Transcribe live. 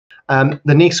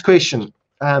The next question,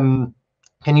 can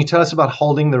you tell us about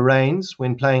holding the reins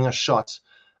when playing a shot,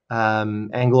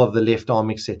 angle of the left arm,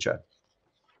 etc.?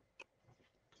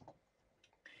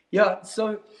 Yeah,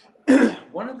 so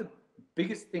one of the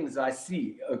biggest things I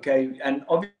see, okay, and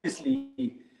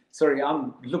obviously, sorry,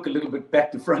 I'm look a little bit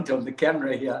back to front of the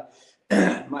camera here,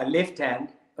 my left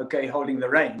hand, okay, holding the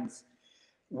reins.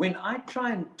 When I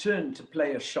try and turn to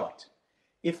play a shot,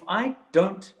 if I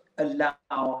don't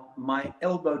allow my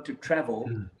elbow to travel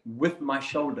with my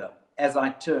shoulder as I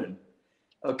turn,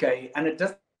 okay, and it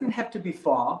doesn't have to be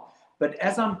far, but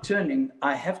as I'm turning,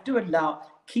 I have to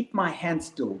keep my hand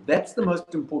still. That's the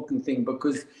most important thing,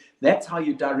 because that's how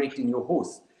you're directing your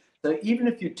horse. So even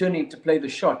if you're turning to play the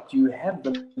shot, you have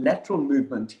the lateral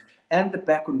movement and the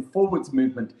back and forwards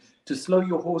movement to slow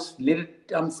your horse, let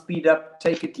it speed up,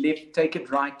 take it left, take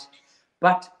it right.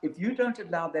 But if you don't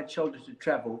allow that shoulder to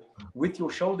travel with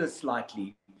your shoulders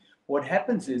slightly, what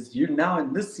happens is you now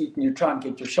in this seat and you try and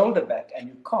get your shoulder back and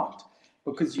you can't,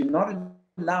 because you're not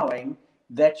allowing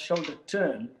that shoulder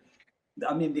turn,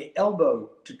 I mean the elbow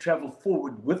to travel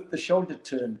forward with the shoulder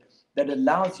turn that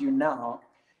allows you now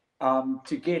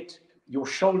to get your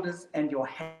shoulders and your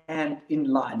hand in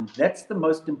line. That's the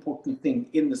most important thing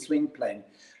in the swing plane.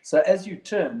 So as you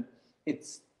turn,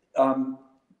 it's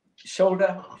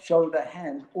shoulder, shoulder,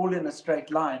 hand, all in a straight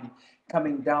line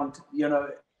coming down to, you know,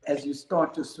 as you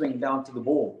start to swing down to the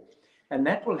ball. And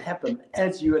that will happen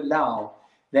as you allow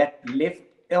that left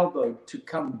elbow to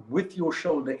come with your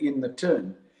shoulder in the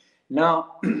turn.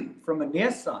 Now, from a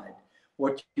near side,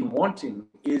 what you're wanting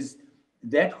is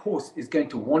that horse is going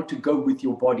to want to go with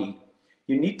your body.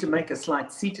 You need to make a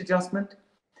slight seat adjustment,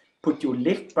 put your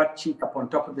left butt cheek up on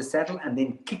top of the saddle, and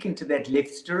then kick into that left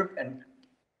stirrup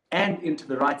and into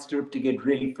the right stirrup to get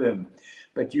really firm.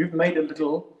 But you've made a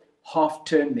little half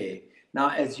turn there. Now,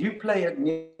 as you play a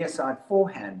near side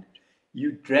forehand,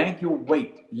 you drag your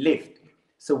weight left.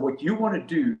 So what you want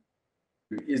to do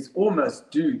is almost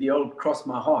do the old cross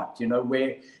my heart, you know,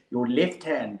 where your left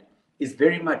hand is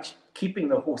very much keeping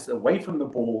the horse away from the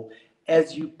ball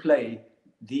as you play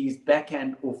these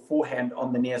backhand or forehand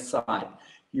on the near side.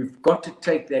 You've got to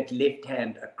take that left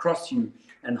hand across you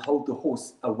and hold the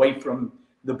horse away from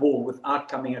the ball without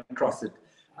coming across it.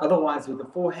 Otherwise, with the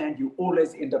forehand, you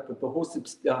always end up with the horse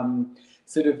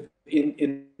sort of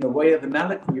in the way of the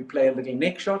mallet when you play a little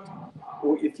neck shot,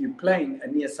 or if you're playing a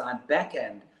near side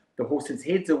backhand, the horse's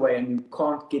head's away and you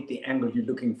can't get the angle you're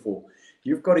looking for.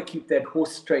 You've got to keep that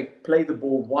horse straight, play the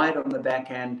ball wide on the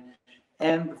backhand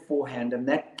and the forehand, and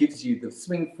that gives you the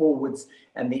swing forwards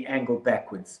and the angle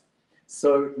backwards.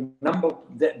 So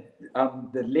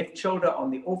the left shoulder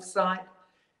on the offside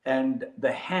and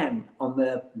the hand on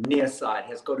the near side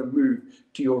has got to move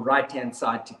to your right-hand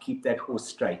side to keep that horse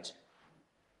straight.